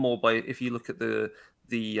tell a lot more by if you look at the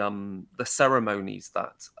ceremonies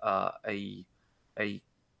that a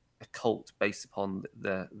cult based upon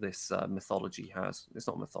this mythology has. It's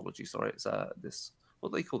not mythology, sorry. It's this.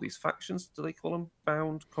 What do they call these factions? Do they call them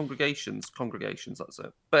bound congregations? Congregations, that's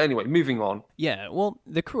it. But anyway, moving on. Yeah, well,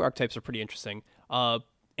 the crew archetypes are pretty interesting.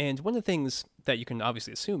 And one of the things that you can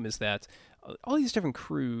obviously assume is that all these different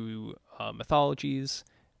crew mythologies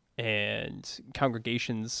and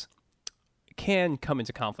congregations can come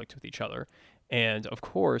into conflict with each other. And of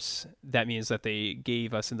course, that means that they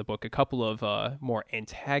gave us in the book a couple of more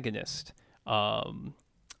antagonist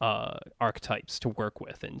archetypes to work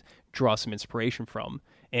with and draw some inspiration from.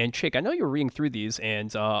 And Chick, I know you were reading through these,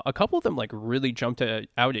 and a couple of them like really jumped out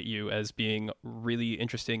at you as being really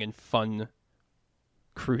interesting and fun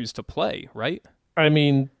crews to play, right? I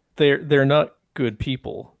mean, they're not good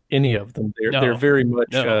people, any of them. They're very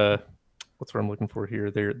much what's what I'm looking for here.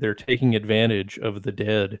 They're taking advantage of the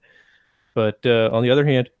dead. But on the other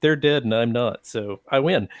hand, they're dead and I'm not, so I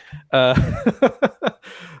win.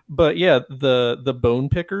 But yeah, the Bone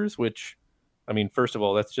Pickers, which, I mean, first of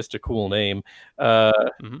all, that's just a cool name,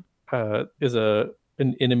 is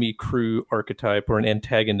an enemy crew archetype, or an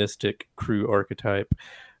antagonistic crew archetype,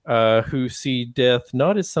 who see death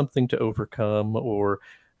not as something to overcome or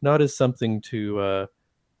not as something to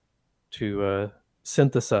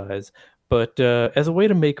synthesize, but as a way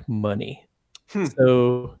to make money.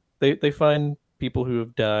 So they find people who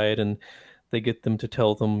have died and they get them to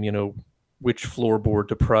tell them, you know, which floorboard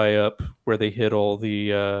to pry up where they hit all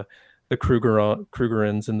the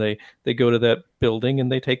Krugerans, and they go to that building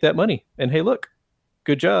and they take that money. And hey, look,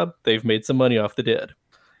 good job. They've made some money off the dead.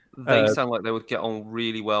 They sound like they would get on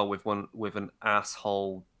really well with an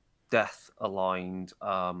asshole death aligned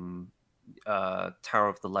Tower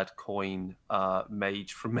of the Lead Coin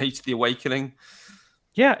mage from Mage the Awakening.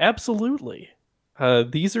 Yeah, absolutely.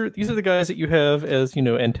 These are the guys that you have as, you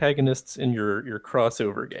know, antagonists in your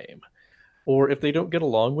crossover game. Or if they don't get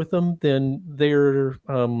along with them, then they're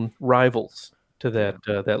rivals to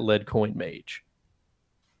that lead coin mage.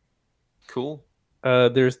 Cool.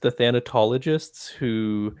 There's the Thanatologists,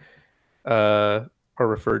 who are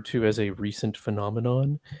referred to as a recent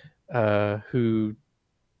phenomenon, who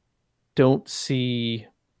don't see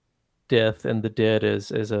death and the dead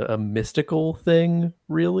as a mystical thing,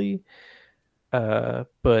 really,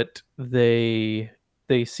 but they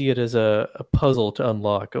see it as a puzzle to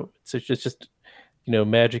unlock. So it's just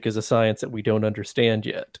magic is a science that we don't understand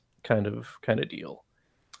yet, kind of deal.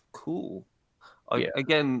 Cool. Yeah.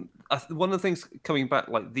 Again, one of the things coming back,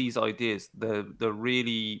 like these ideas, the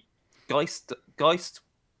really Geist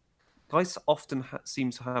often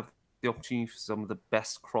seems to have the opportunity for some of the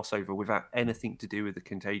best crossover without anything to do with the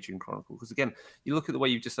Contagion Chronicle. Because again, you look at the way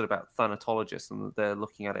you just said about Thanatologists, and they're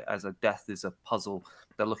looking at it as a death is a puzzle.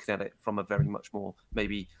 They're looking at it from a very much more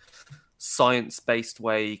maybe science-based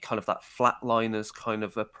way, kind of that Flatliners kind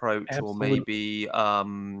of approach. Absolutely. Or maybe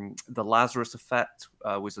the Lazarus Effect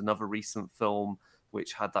was another recent film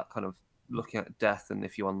which had that kind of looking at death, and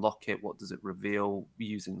if you unlock it, what does it reveal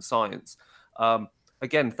using science.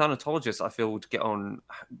 Again, Thanatologists, I feel, would get on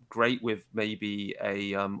great with maybe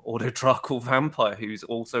a autotrochal vampire who's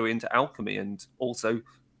also into alchemy and also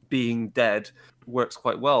being dead works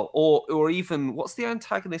quite well. Or even, what's the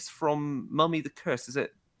antagonist from Mummy the Curse? Is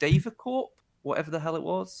it Davicorp? Whatever the hell it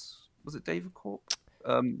was. Was it Davicorp?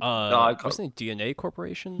 Wasn't it DNA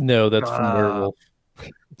Corporation? No, that's from Werewolf.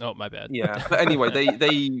 Oh, my bad. Yeah, but anyway,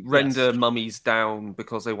 they render mummies down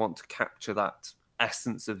because they want to capture that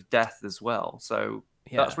essence of death as well. So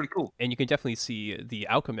that's really cool. And you can definitely see the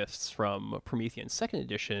alchemists from Promethean 2nd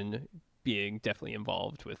edition being definitely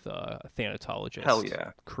involved with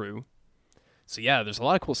Thanatologist crew. So yeah, there's a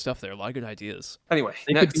lot of cool stuff there, a lot of good ideas. Anyway,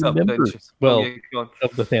 They next could be up, members,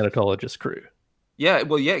 of the Thanatologist crew. Yeah,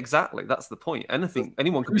 well, yeah, exactly. That's the point. Anyone could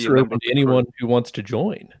be a Crews are member open of to the anyone crew. who wants to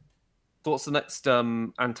join. So what's the next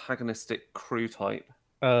antagonistic crew type?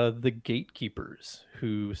 The gatekeepers,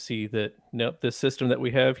 who see that this system that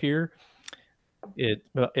we have here, it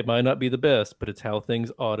might not be the best, but it's how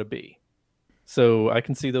things ought to be. So I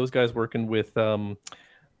can see those guys working with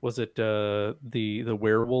was it the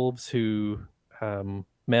werewolves who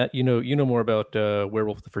Matt, you know more about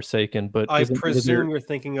Werewolf the Forsaken, but I presume you're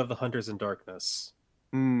thinking of the Hunters in Darkness.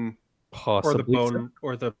 Possibly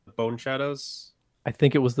or the Bone Shadows. I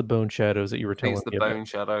think it was the Bone Shadows that you were telling me about. It's the Bone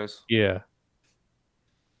Shadows. Yeah.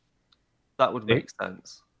 That would make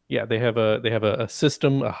sense. Yeah, they have a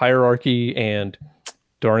system, a hierarchy, and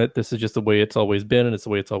darn it, this is just the way it's always been, and it's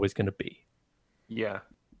the way it's always going to be. Yeah.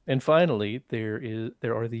 And finally, there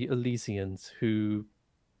are the Elysians, who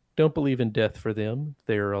don't believe in death for them.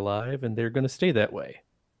 They're alive, and they're going to stay that way.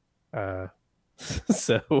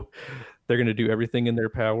 So they're going to do everything in their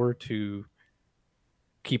power to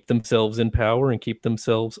keep themselves in power and keep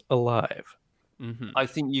themselves alive. Mm-hmm. I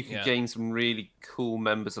think you could gain some really cool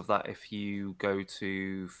members of that if you go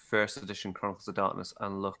to first edition Chronicles of Darkness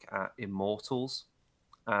and look at Immortals,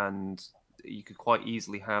 and you could quite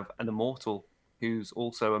easily have an Immortal who's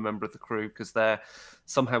also a member of the crew, because they're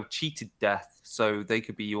somehow cheated death, so they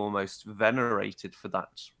could be almost venerated for that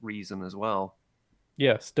reason as well.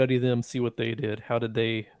 Yeah, study them, see what they did. How did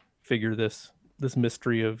they figure this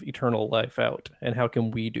mystery of eternal life out, and how can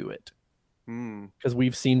we do it? Because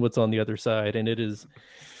we've seen what's on the other side, and it is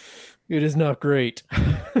not great.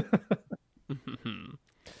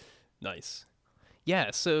 Nice.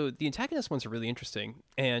 Yeah, so the antagonist ones are really interesting,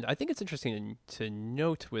 and I think it's interesting to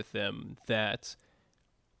note with them that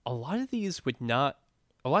a lot of these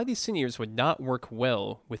seniors would not work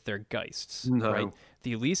well with their Geists. No. Right?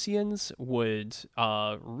 The Elysians would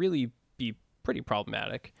really be pretty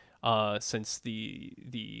problematic, since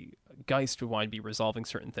the Geist would want to be resolving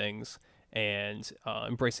certain things and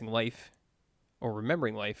embracing life or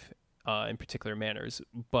remembering life in particular manners,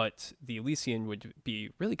 but the Elysian would be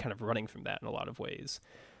really kind of running from that in a lot of ways.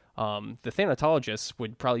 The Thanatologists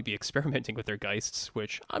would probably be experimenting with their Geists,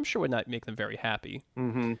 which I'm sure would not make them very happy.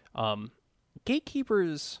 Mm-hmm.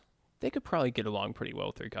 Gatekeepers, they could probably get along pretty well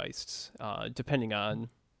with their Geists, depending on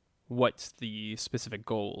what the specific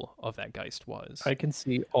goal of that Geist was. I can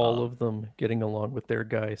see all of them getting along with their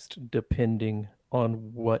Geist, depending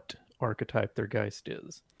on what archetype their Geist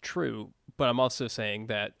is. True, but I'm also saying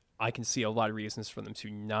that I can see a lot of reasons for them to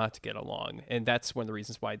not get along, and that's one of the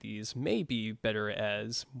reasons why these may be better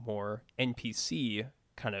as more NPC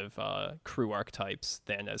kind of crew archetypes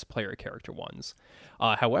than as player character ones.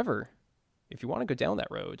 However, if you want to go down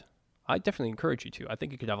that road, I definitely encourage you to. I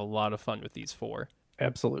think you could have a lot of fun with these four.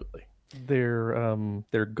 Absolutely.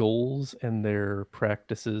 Their goals and their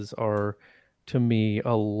practices are, to me,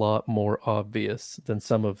 a lot more obvious than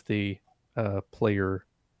some of the player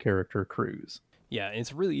character crews. Yeah, and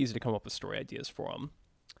it's really easy to come up with story ideas for them.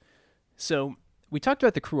 So we talked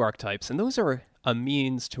about the crew archetypes, and those are a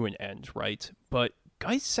means to an end, right? But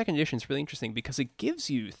Geist Second Edition is really interesting because it gives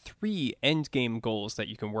you 3 end game goals that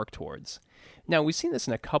you can work towards. Now, we've seen this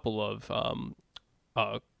in a couple of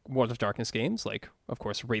World of Darkness games, like, of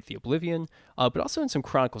course, Wraith the Oblivion, but also in some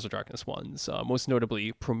Chronicles of Darkness ones, most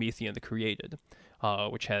notably Promethean the Created,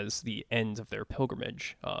 which has the end of their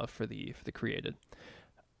pilgrimage for the Created.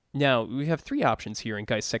 Now, we have 3 options here in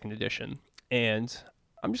Geist Second Edition, and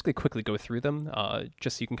I'm just going to quickly go through them,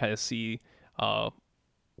 just so you can kind of see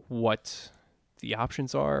what the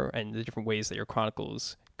options are and the different ways that your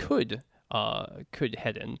Chronicles could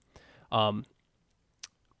head in.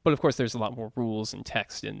 But of course, there's a lot more rules and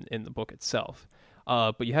text in the book itself.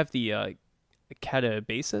 But you have the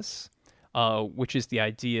catabasis, which is the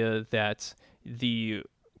idea that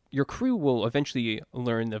your crew will eventually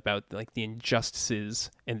learn about like the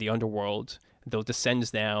injustices in the underworld. They'll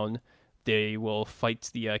descend down. They will fight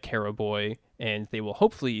the Caraboy, and they will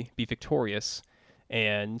hopefully be victorious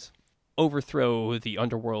and overthrow the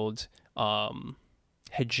underworld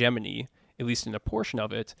hegemony, at least in a portion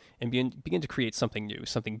of it, and begin to create something new,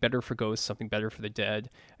 something better for ghosts, something better for the dead,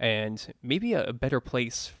 and maybe a better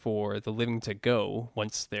place for the living to go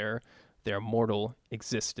once their mortal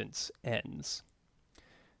existence ends.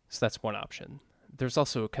 So that's one option. There's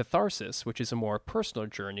also catharsis, which is a more personal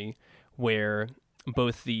journey where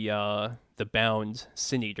both the bound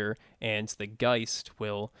Sin Eater and the Geist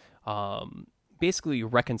will basically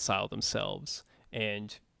reconcile themselves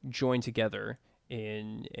and join together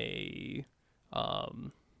in a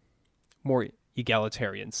more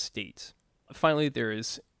egalitarian state. Finally, there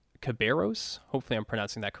is Caberos, hopefully I'm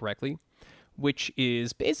pronouncing that correctly, which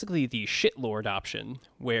is basically the shitlord option,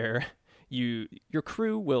 where your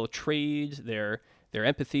crew will trade their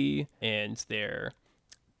empathy and their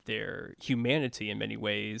humanity in many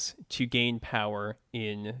ways to gain power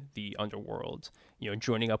in the underworld.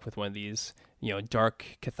 Joining up with one of these, dark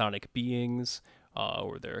chthonic beings,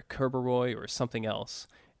 or their Kerberoy or something else,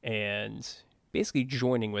 and basically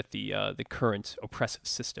joining with the current oppressive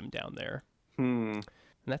system down there. And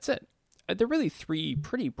that's it. They're really 3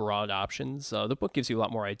 pretty broad options. The book gives you a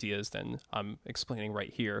lot more ideas than I'm explaining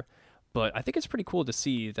right here, but I think it's pretty cool to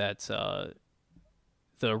see that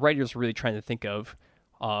the writers are really trying to think of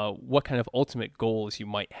what kind of ultimate goals you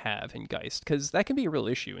might have in Geist, because that can be a real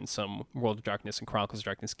issue in some World of Darkness and Chronicles of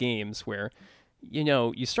Darkness games where,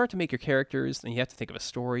 you start to make your characters, and you have to think of a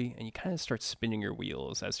story, and you kind of start spinning your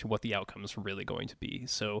wheels as to what the outcome is really going to be.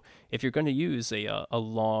 So if you're going to use a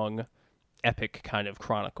long, epic kind of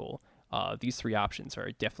chronicle, these 3 options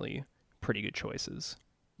are definitely pretty good choices.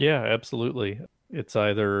 Yeah, absolutely. It's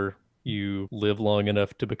either you live long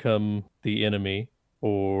enough to become the enemy,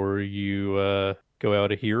 or you go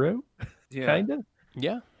out a hero, kind of.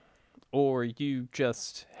 Yeah. Or you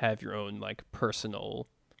just have your own like personal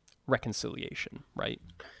reconciliation, right?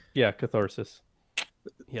 Yeah, catharsis.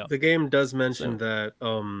 Yeah. The game does mention that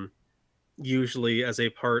usually as a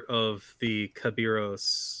part of the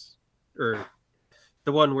Caberos, or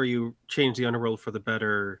the one where you change the underworld for the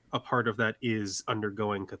better, a part of that is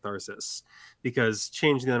undergoing catharsis, because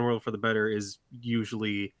changing the underworld for the better is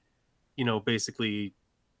usually, basically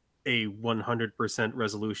a 100%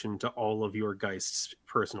 resolution to all of your Geist's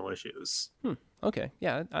personal issues. Okay.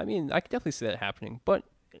 Yeah. I mean, I could definitely see that happening, but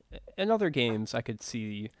in other games, I could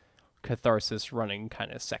see catharsis running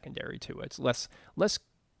kind of secondary to it. Less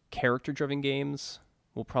character-driven games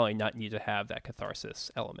will probably not need to have that catharsis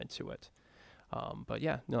element to it. But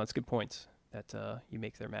yeah, no, it's a good point that you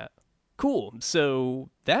make there, Matt. Cool. So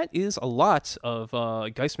that is a lot of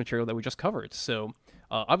Geist material that we just covered. So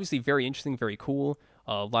obviously very interesting, very cool.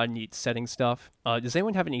 A lot of neat setting stuff. Does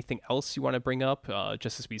anyone have anything else you want to bring up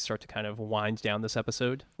just as we start to kind of wind down this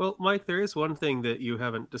episode? Well, Mike, there is one thing that you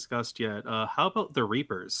haven't discussed yet. How about the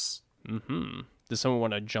Reapers? Mm-hmm. Does someone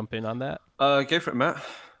want to jump in on that? Go for it, Matt.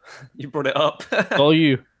 You brought it up. All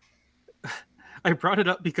you. I brought it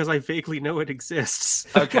up because I vaguely know it exists.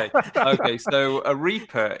 Okay. So a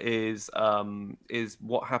Reaper is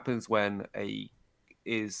what happens when a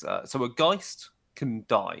Geist can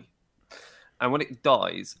die. And when it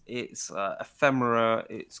dies, its ephemera,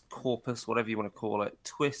 its corpus, whatever you want to call it,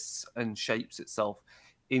 twists and shapes itself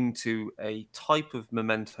into a type of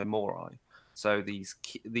memento mori. So these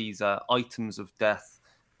items of death,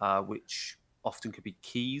 which often could be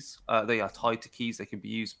keys. They are tied to keys. They can be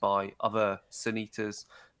used by other Sin Eaters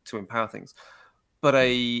to empower things. But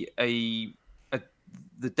the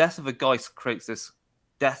death of a Geist creates this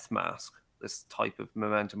death mask, this type of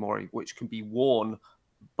memento mori, which can be worn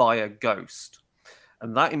by a ghost,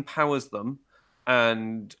 and that empowers them.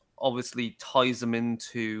 And obviously ties them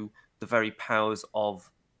into the very powers of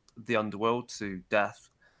the underworld, to death,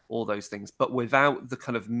 all those things, but without the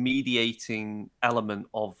kind of mediating element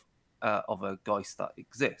of a Geist that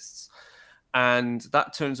exists. And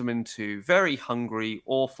that turns them into very hungry,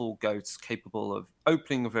 awful ghosts capable of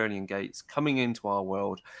opening Avernian gates, coming into our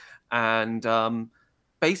world, and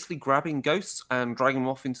basically grabbing ghosts and dragging them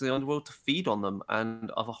off into the underworld to feed on them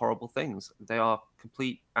and other horrible things. They are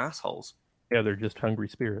complete assholes. Yeah, they're just hungry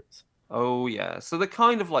spirits. Oh, yeah. So they're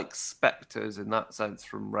kind of like specters in that sense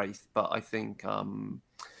from Wraith, but I think,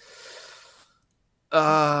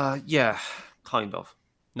 yeah, kind of.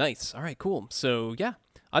 Nice. All right, cool. So, yeah,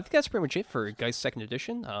 I think that's pretty much it for Geist 2nd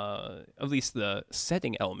Edition, at least the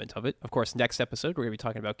setting element of it. Of course, next episode, we're going to be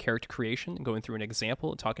talking about character creation and going through an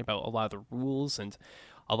example and talking about a lot of the rules and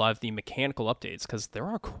a lot of the mechanical updates, because there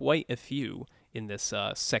are quite a few in this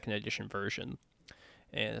 2nd Edition version,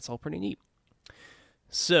 and it's all pretty neat.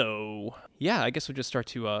 So, yeah, I guess we'll just start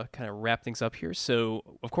to kind of wrap things up here. So,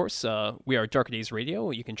 of course, we are Darker Days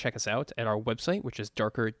Radio. You can check us out at our website, which is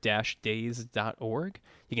darker-days.org.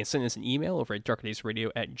 You can send us an email over at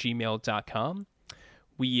darkerdaysradio@gmail.com.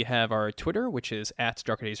 We have our Twitter, which is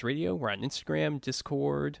 @darkerdaysradio. We're on Instagram,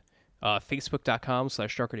 Discord,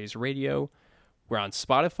 facebook.com/darkerdaysradio. We're on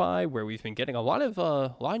Spotify, where we've been getting a lot of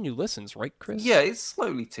new listens, right, Chris? Yeah, it's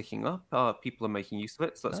slowly ticking up. People are making use of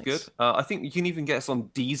it, so that's Nice. good. I think you can even get us on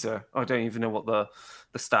Deezer. I don't even know what the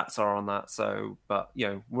stats are on that. So, but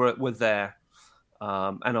we're there,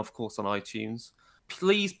 and of course on iTunes.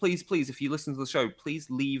 Please, please, please, if you listen to the show, please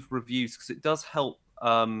leave reviews, because it does help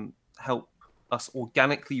us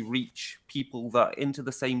organically reach people that are into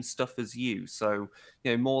the same stuff as you. So,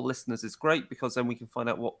 more listeners is great, because then we can find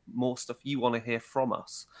out what more stuff you want to hear from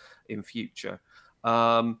us in future.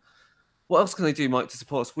 What else can they do, Mike, to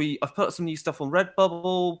support us? I've put up some new stuff on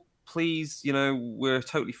Redbubble. Please, we're a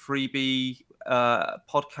totally freebie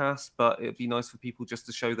podcast, but it'd be nice for people just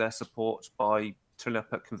to show their support by turning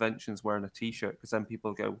up at conventions wearing a t-shirt, because then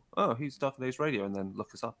people go, oh, who's Darker Days Radio? And then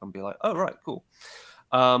look us up and be like, oh, right, cool.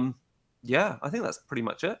 Yeah, I think that's pretty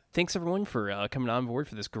much it. Thanks, everyone, for coming on board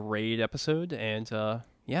for this great episode. And,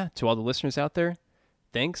 yeah, to all the listeners out there,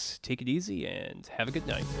 thanks, take it easy, and have a good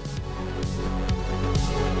night.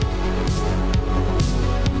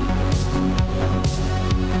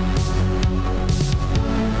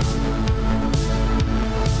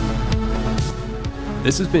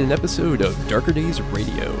 This has been an episode of Darker Days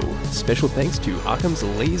Radio. Special thanks to Occam's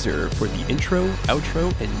Laser for the intro,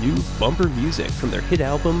 outro, and new bumper music from their hit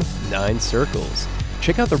album, 9 Circles.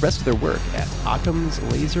 Check out the rest of their work at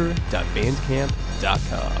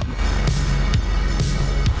occamslaser.bandcamp.com.